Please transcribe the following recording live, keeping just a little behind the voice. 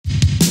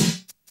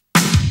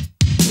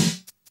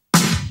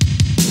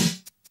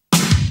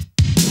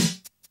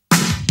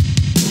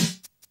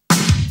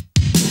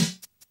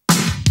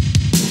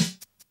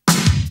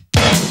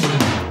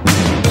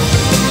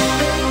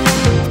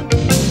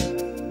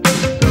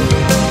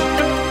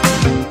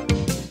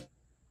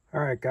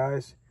Alright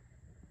guys,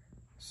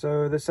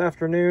 so this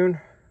afternoon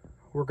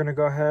we're going to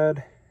go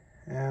ahead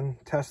and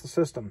test the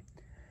system.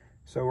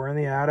 So we're in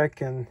the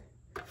attic and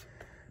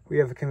we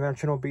have a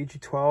conventional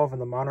BG12 and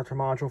the monitor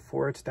module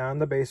for it's down in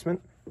the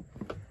basement.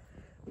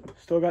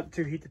 Still got the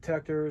two heat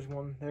detectors,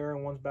 one there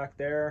and one's back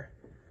there.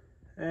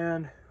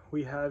 And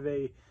we have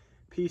a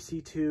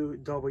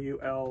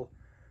PC2WL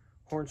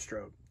horn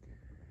strobe.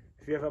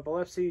 If you have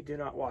epilepsy, do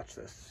not watch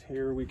this.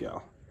 Here we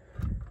go.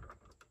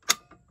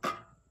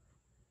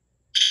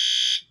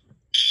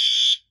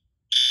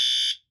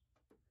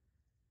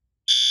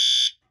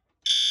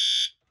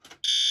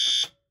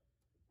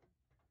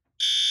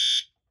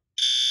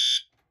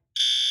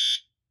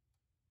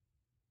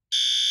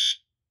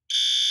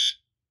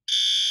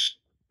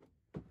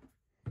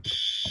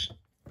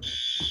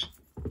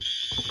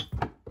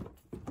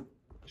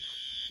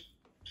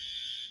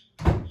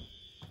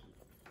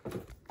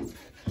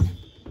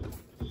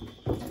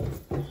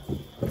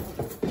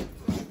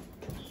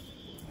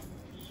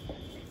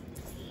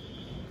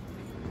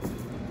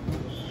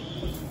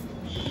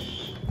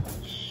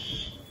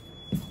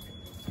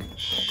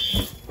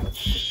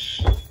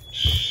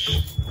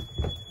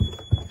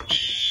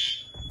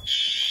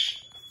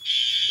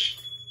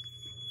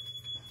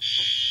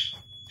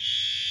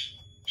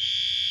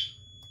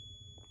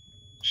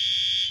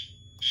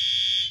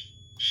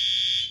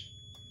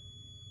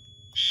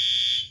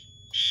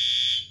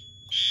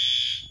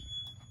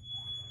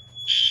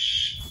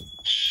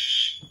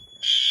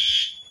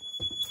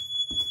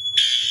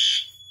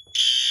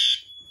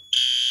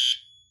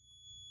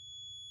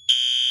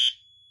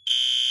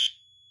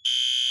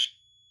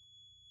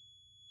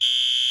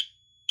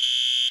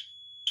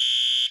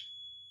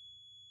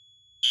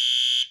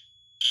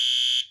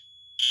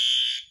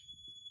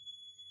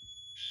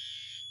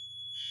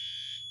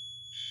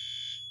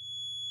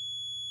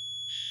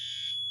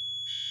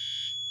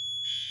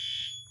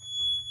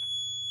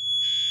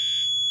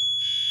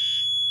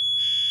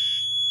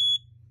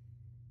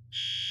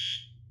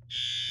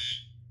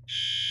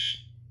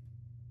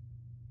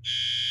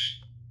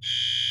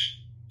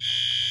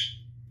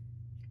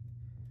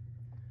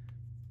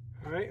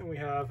 All right, and we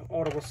have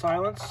audible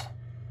silence.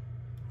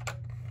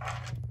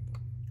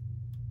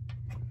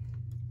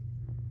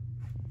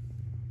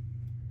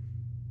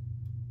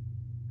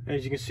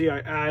 As you can see, I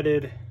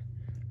added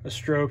a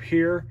strobe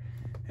here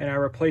and I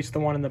replaced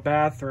the one in the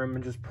bathroom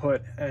and just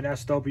put an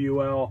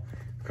SWL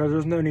because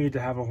there's no need to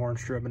have a horn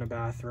strobe in a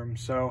bathroom,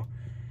 so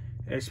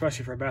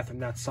especially for a bathroom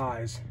that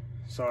size.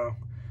 So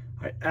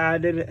I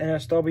added an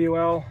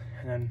SWL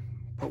and then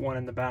put one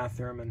in the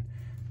bathroom, and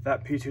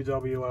that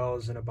P2WL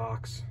is in a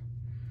box.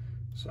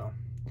 So,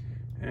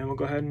 and we'll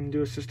go ahead and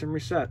do a system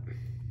reset.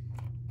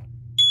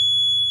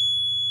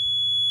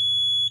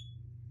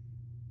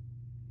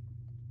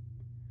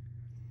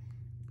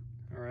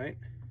 All right,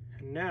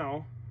 and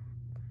now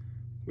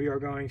we are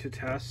going to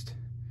test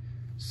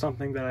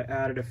something that I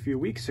added a few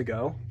weeks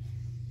ago.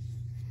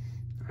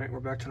 All right, we're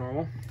back to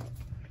normal.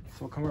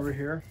 So we'll come over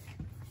here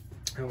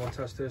and we'll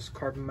test this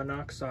carbon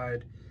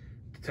monoxide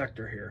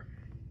detector here.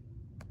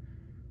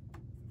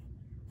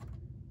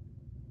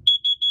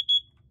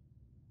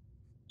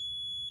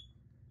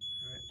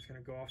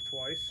 Going to go off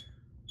twice,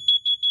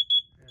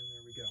 and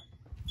there we go.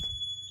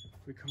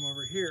 We come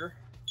over here,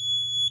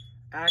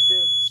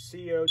 active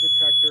CO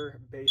detector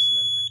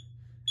basement,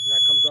 and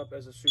that comes up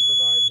as a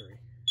supervisory.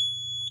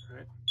 All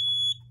right.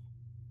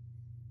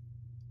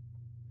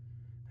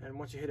 And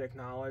once you hit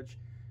acknowledge,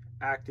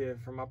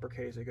 active from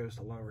uppercase, it goes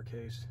to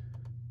lowercase.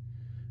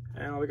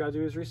 And all we got to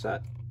do is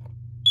reset.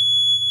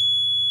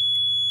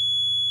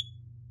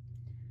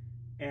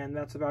 And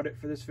that's about it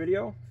for this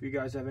video. If you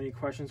guys have any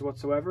questions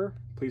whatsoever,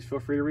 please feel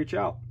free to reach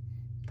out.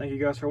 Thank you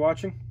guys for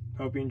watching.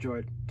 Hope you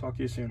enjoyed. Talk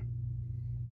to you soon.